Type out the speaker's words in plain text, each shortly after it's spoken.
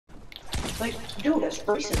Like, dude, that's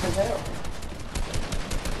racist as hell.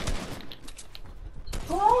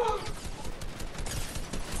 Oh.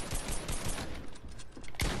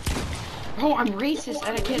 Bro, I'm racist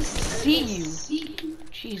and I can't see you.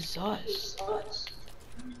 Jesus.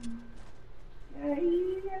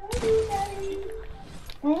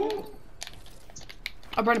 Oh,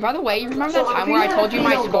 Brendan, by the way, you remember that time where I told you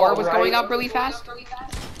my score was going up really fast?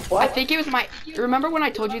 What? I think it was my. Remember when I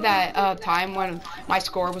told you that time when my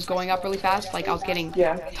score was going up really fast? Like I was getting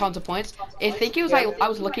tons of points. I think it was I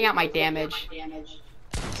was looking at my damage.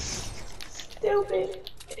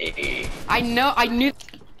 Stupid. I knew.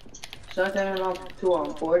 Something up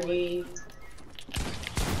to 40.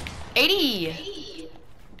 80.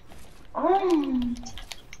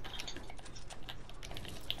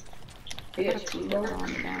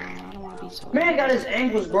 Man got his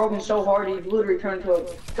ankles broken so hard he literally turned into a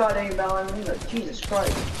goddamn ballerina. Jesus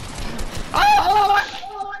Christ. Oh!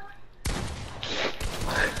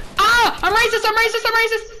 Ah! I'm racist! I'm racist! I'm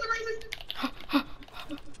racist!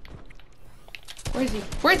 Where is he?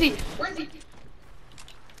 Where is he? Where is he?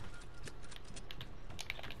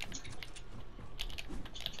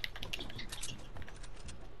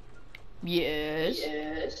 Yes.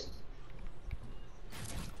 Yes.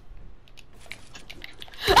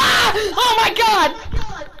 Ah! Oh my God!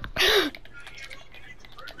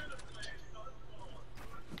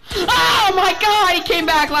 Oh my God! He came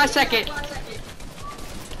back last second.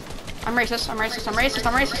 I'm racist. I'm racist. I'm racist.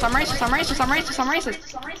 I'm racist. I'm racist. I'm racist. I'm racist. I'm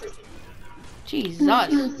racist. Jesus.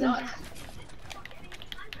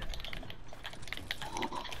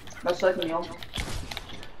 That's like me, y'all.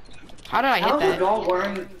 How did I hit that? How's a dog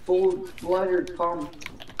wearing full-blooded cum?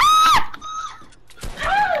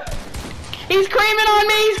 He's screaming on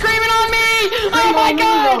me! He's screaming on me! Oh my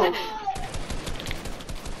God!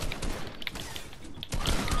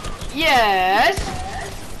 Yes!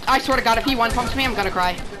 I swear to God, if he one pumps me, I'm gonna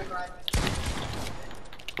cry.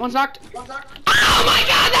 One's knocked. Oh my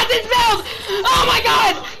God, that's his build! Oh my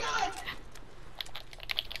God!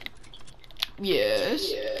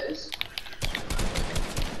 Yes. Yes.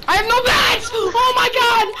 I have no bats! Oh my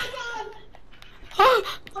God!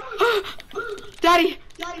 Daddy!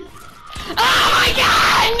 Daddy! Oh my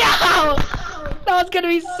God! No! That was gonna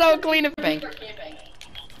be so clean of bank.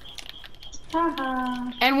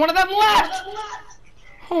 And one of them left!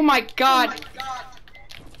 Oh my God!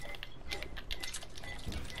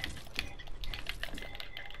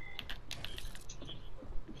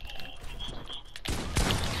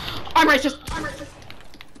 I'm racist! I'm racist!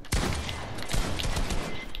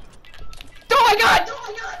 Oh my God!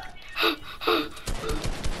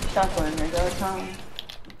 Stop playing me, go Tom.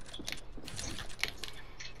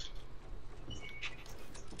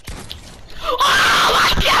 Oh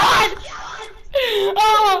my God!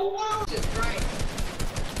 Oh!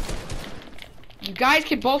 You guys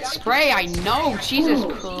can both spray, I know, Jesus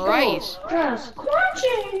Christ. Yes,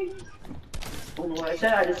 crunchy! Oh, what I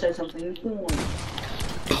said, I just said something important.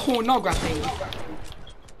 Oh, no, graphene.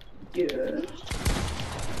 Yeah.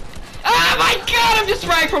 Oh my God, I'm just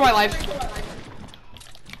spraying for my life.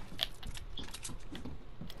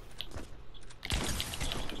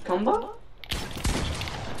 Combo?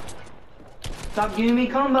 Stop giving me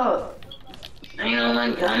combo! I don't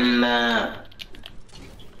want combo!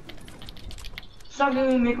 Stop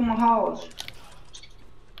giving me my house!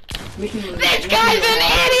 This guy's an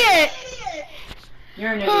idiot!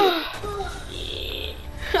 You're an idiot.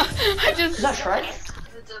 I just... Is that Shrek?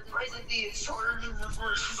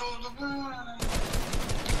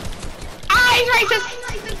 Ah, he's racist!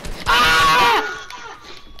 Ah!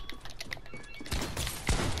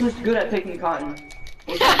 Who's good at picking cotton?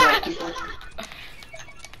 What's that, black people?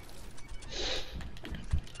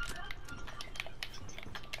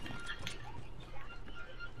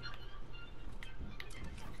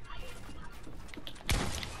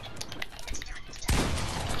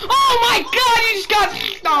 Oh my God, you just got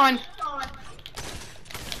on.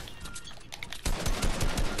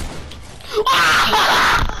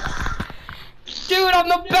 Dude, I'm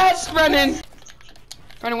the best, Brennan.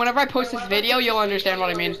 Brennan, whenever I post this video, you'll understand what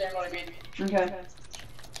I mean. Okay.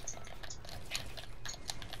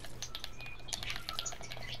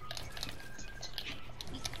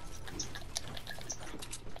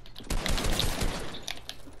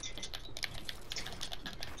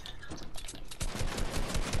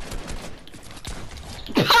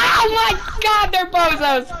 Oh my God, they're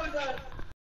bozos!